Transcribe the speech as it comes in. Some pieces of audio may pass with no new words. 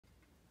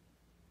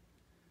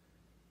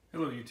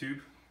Hello YouTube.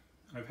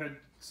 I've had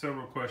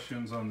several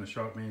questions on the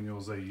shop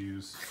manuals I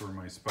use for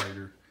my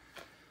Spyder.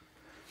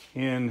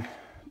 In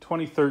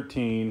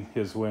 2013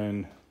 is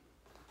when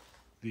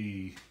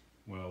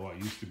what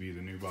used to be the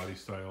new body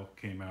style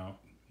came out.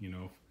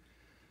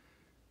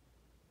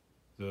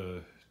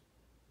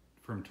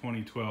 From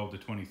 2012 to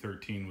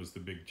 2013 was the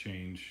big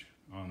change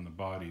on the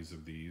bodies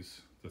of these.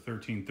 The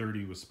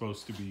 1330 was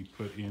supposed to be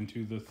put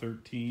into the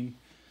 13,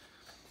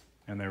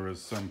 and there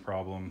was some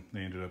problem. They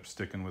ended up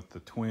sticking with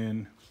the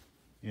twin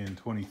in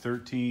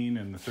 2013,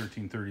 and the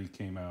 1330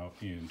 came out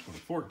in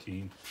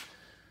 2014.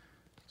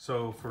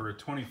 So for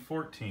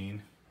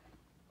 2014,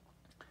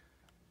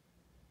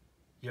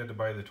 you had to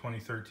buy the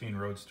 2013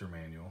 Roadster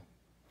manual,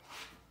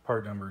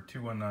 part number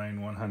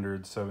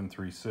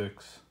 219-100-736.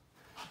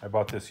 I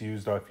bought this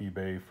used off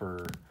eBay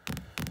for,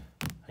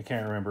 I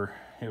can't remember,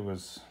 it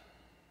was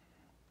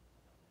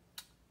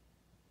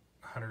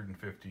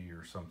 150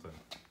 or something.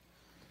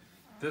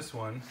 This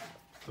one,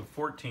 the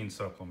 14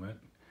 supplement,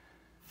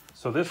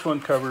 so this one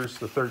covers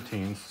the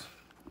 13s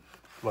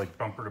like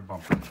bumper to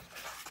bumper.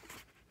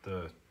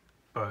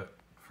 But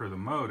for the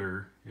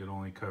motor, it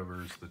only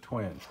covers the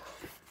twin.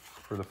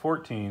 For the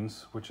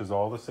 14s, which is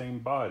all the same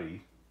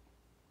body,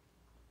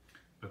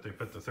 but they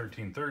put the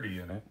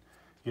 1330 in it,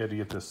 you had to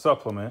get this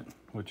supplement,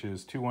 which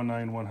is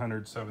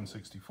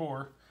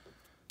 219-100-764.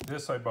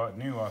 This I bought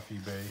new off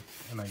eBay,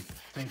 and I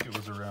think it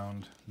was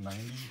around $80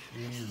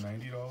 or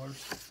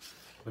 $90.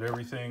 But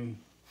everything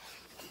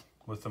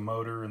with the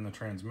motor and the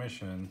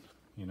transmission,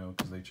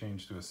 because they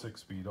changed to a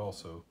 6-speed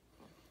also,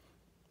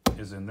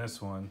 is in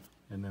this one.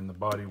 And then the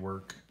body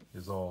work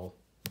is all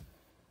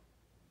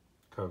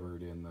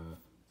covered in the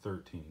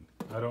 13.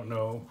 I don't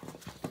know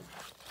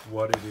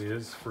what it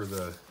is for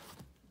the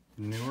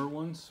newer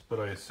ones, but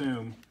I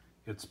assume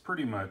it's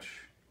pretty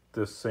much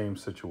this same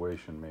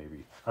situation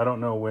maybe. I don't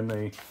know when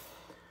they,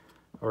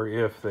 or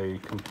if they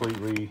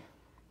completely,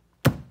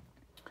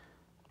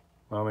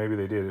 well, maybe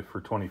they did it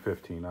for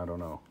 2015, I don't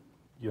know.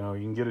 You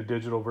can get a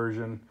digital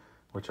version,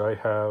 which I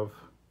have,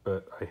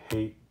 but I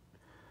hate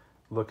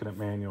looking at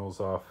manuals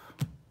off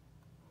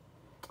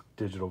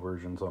digital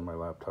versions on my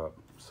laptop.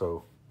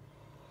 So,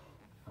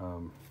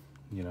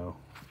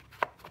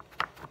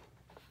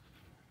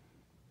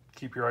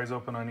 keep your eyes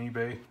open on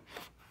eBay.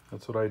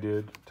 That's what I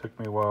did. It took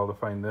me a while to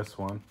find this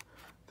one.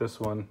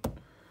 This one,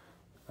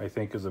 I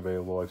think, is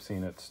available. I've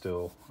seen it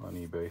still on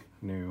eBay,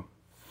 new.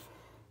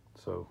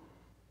 So,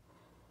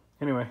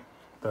 anyway,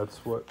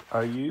 that's what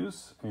I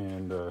use,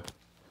 and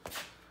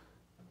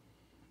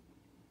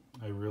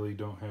I really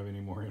don't have any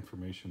more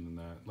information than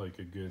that, like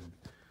a good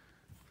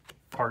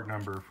part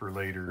number for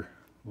later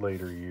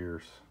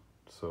years.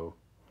 So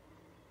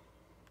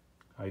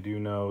I do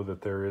know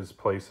that there is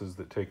places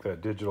that take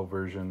that digital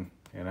version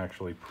and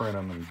actually print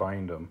them and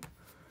bind them.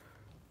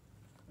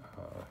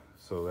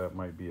 So that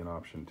might be an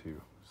option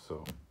too.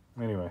 So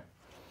anyway,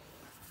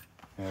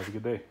 have a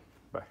good day.